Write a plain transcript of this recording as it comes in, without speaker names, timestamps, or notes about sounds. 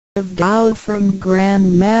of Tao from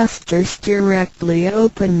Grand Masters directly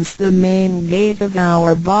opens the main gate of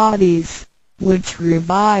our bodies, which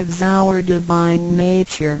revives our divine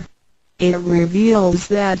nature. It reveals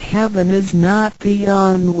that heaven is not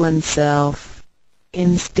beyond oneself.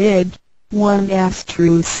 Instead, one's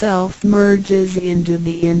true self merges into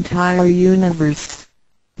the entire universe.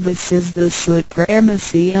 This is the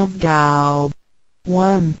supremacy of Tao.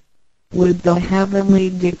 1. With the heavenly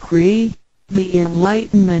decree, the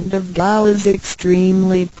enlightenment of Tao is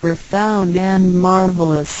extremely profound and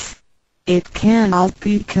marvelous. It cannot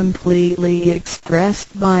be completely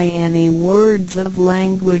expressed by any words of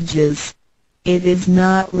languages. It is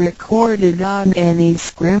not recorded on any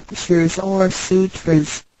scriptures or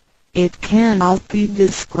sutras. It cannot be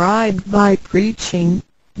described by preaching,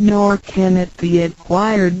 nor can it be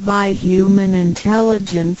acquired by human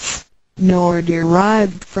intelligence, nor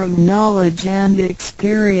derived from knowledge and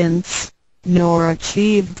experience, nor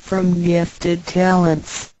achieved from gifted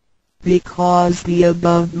talents. Because the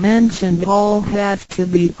above-mentioned all have to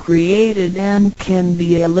be created and can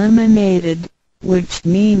be eliminated, which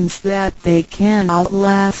means that they cannot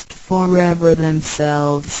last forever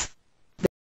themselves.